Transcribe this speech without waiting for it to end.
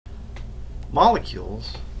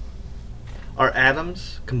Molecules are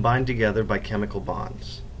atoms combined together by chemical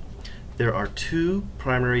bonds. There are two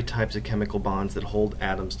primary types of chemical bonds that hold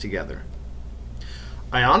atoms together.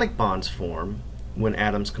 Ionic bonds form when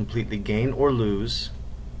atoms completely gain or lose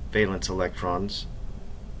valence electrons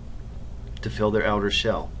to fill their outer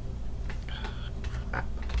shell.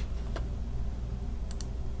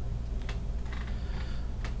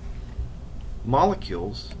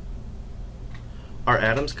 Molecules are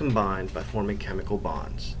atoms combined by forming chemical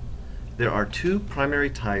bonds. There are two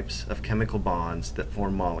primary types of chemical bonds that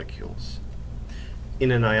form molecules.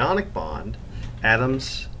 In an ionic bond,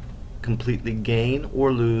 atoms completely gain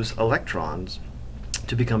or lose electrons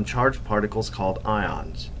to become charged particles called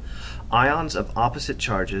ions. Ions of opposite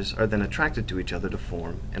charges are then attracted to each other to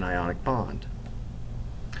form an ionic bond.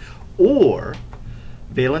 Or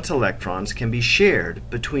valence electrons can be shared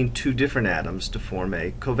between two different atoms to form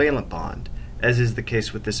a covalent bond, as is the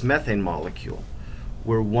case with this methane molecule,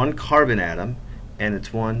 where one carbon atom and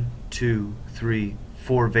its 1, 2, 3,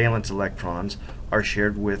 4 valence electrons are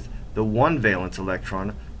shared with the one valence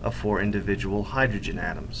electron of 4 individual hydrogen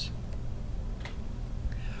atoms.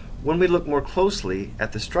 When we look more closely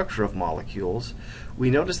at the structure of molecules,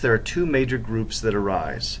 we notice there are two major groups that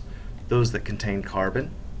arise: those that contain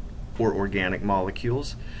carbon, or organic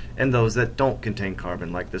molecules, and those that don't contain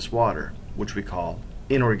carbon, like this water, which we call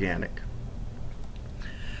inorganic.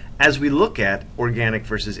 As we look at organic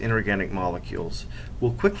versus inorganic molecules,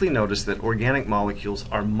 we'll quickly notice that organic molecules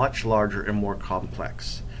are much larger and more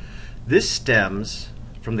complex. This stems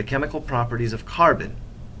from the chemical properties of carbon.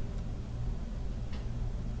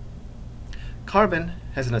 Carbon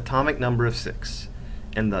has an atomic number of 6,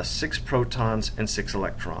 and thus 6 protons and 6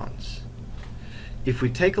 electrons. If we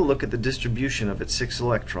take a look at the distribution of its 6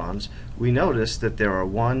 electrons, we notice that there are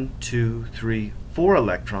 1, 2, 3, 4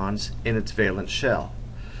 electrons in its valence shell.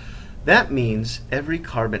 That means every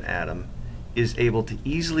carbon atom is able to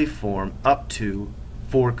easily form up to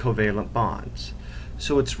 4 covalent bonds.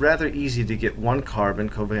 So it's rather easy to get one carbon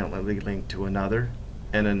covalently linked to another,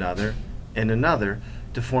 and another, and another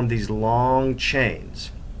to form these long chains.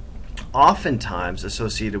 Oftentimes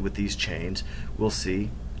associated with these chains, we'll see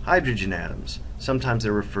hydrogen atoms. Sometimes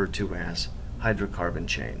they're referred to as hydrocarbon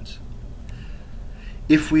chains.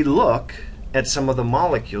 If we look at some of the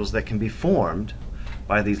molecules that can be formed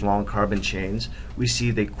by these long carbon chains, we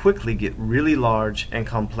see they quickly get really large and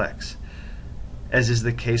complex, as is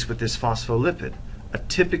the case with this phospholipid, a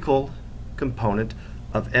typical component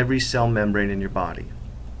of every cell membrane in your body.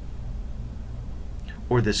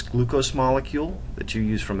 Or this glucose molecule that you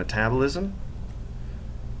use for metabolism,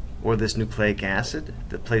 or this nucleic acid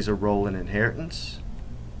that plays a role in inheritance,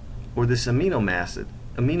 or this amino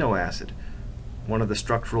acid, one of the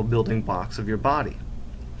structural building blocks of your body.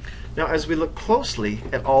 Now, as we look closely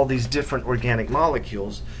at all these different organic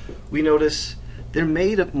molecules, we notice they're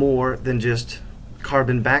made of more than just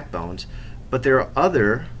carbon backbones, but there are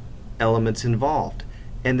other elements involved,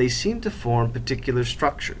 and they seem to form particular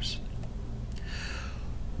structures.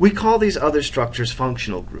 We call these other structures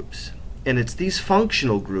functional groups, and it's these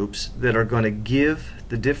functional groups that are going to give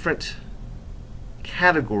the different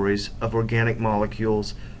categories of organic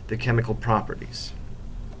molecules the chemical properties.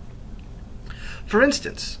 For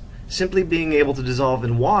instance, simply being able to dissolve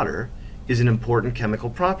in water is an important chemical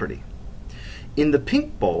property. In the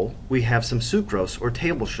pink bowl, we have some sucrose or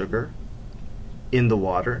table sugar in the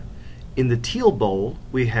water. In the teal bowl,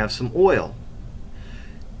 we have some oil.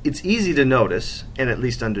 It's easy to notice, and at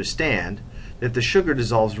least understand, that the sugar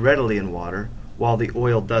dissolves readily in water while the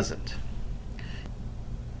oil doesn't.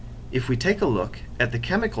 If we take a look at the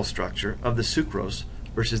chemical structure of the sucrose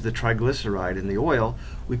versus the triglyceride in the oil,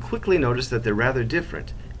 we quickly notice that they're rather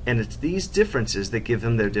different, and it's these differences that give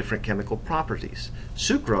them their different chemical properties.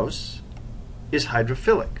 Sucrose is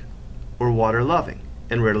hydrophilic, or water-loving,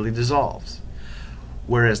 and readily dissolves,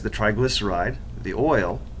 whereas the triglyceride, the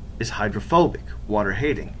oil, is hydrophobic,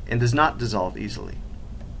 water-hating, and does not dissolve easily.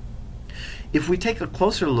 If we take a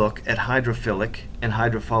closer look at hydrophilic and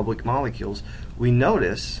hydrophobic molecules, we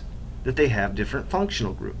notice that they have different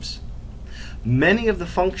functional groups. Many of the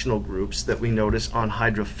functional groups that we notice on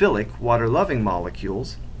hydrophilic, water-loving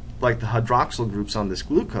molecules, like the hydroxyl groups on this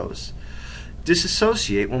glucose,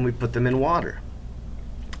 disassociate when we put them in water.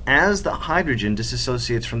 As the hydrogen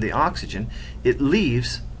disassociates from the oxygen, it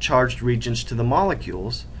leaves charged regions to the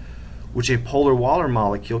molecules, which a polar water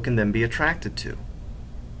molecule can then be attracted to,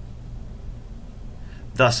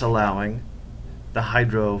 thus allowing the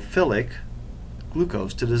hydrophilic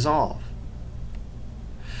glucose to dissolve.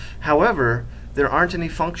 However, there aren't any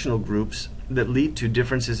functional groups that lead to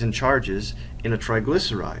differences in charges in a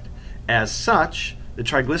triglyceride. As such, the the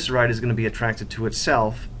triglyceride is going to be attracted to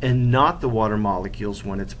itself and not the water molecules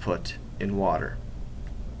when it's put in water.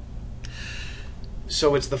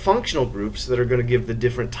 So it's the functional groups that are going to give the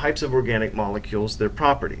different types of organic molecules their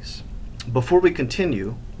properties. Before we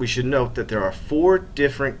continue, we should note that there are 4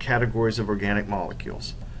 different categories of organic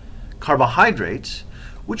molecules. Carbohydrates,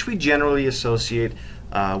 which we generally associate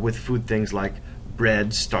with food things like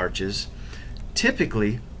bread, starches,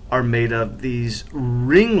 typically are made of these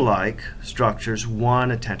ring-like structures,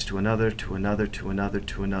 one attached to another, to another, to another,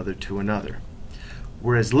 to another, to another.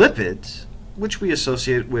 Whereas lipids, which we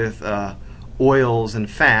associate with oils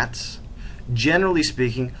and fats, generally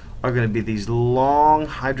speaking, are going to be these long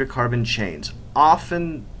hydrocarbon chains,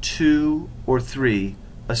 often 2 or 3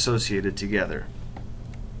 associated together.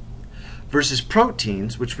 Versus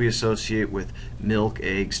proteins, which we associate with milk,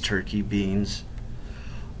 eggs, turkey, beans,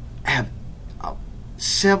 have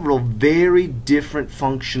several very different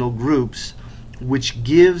functional groups, which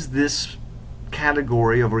gives this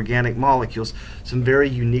category of organic molecules some very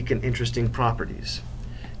unique and interesting properties.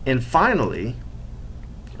 And finally,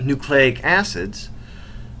 nucleic acids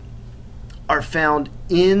are found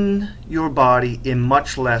in your body in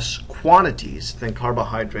much less quantities than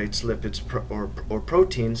carbohydrates, lipids, or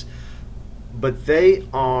proteins, but they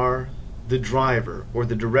are the driver or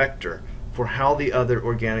the director for how the other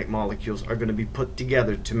organic molecules are going to be put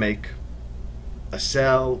together to make a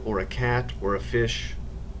cell or a cat or a fish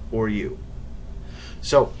or you.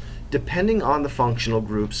 So, depending on the functional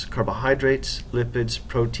groups, carbohydrates, lipids,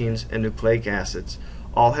 proteins, and nucleic acids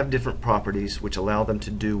all have different properties which allow them to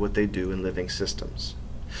do what they do in living systems.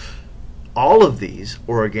 All of these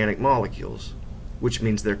are organic molecules, which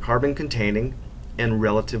means they're carbon-containing and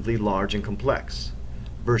relatively large and complex,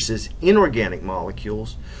 versus inorganic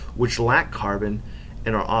molecules, which lack carbon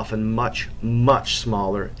and are often much, much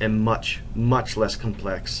smaller and much, much less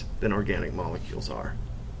complex than organic molecules are.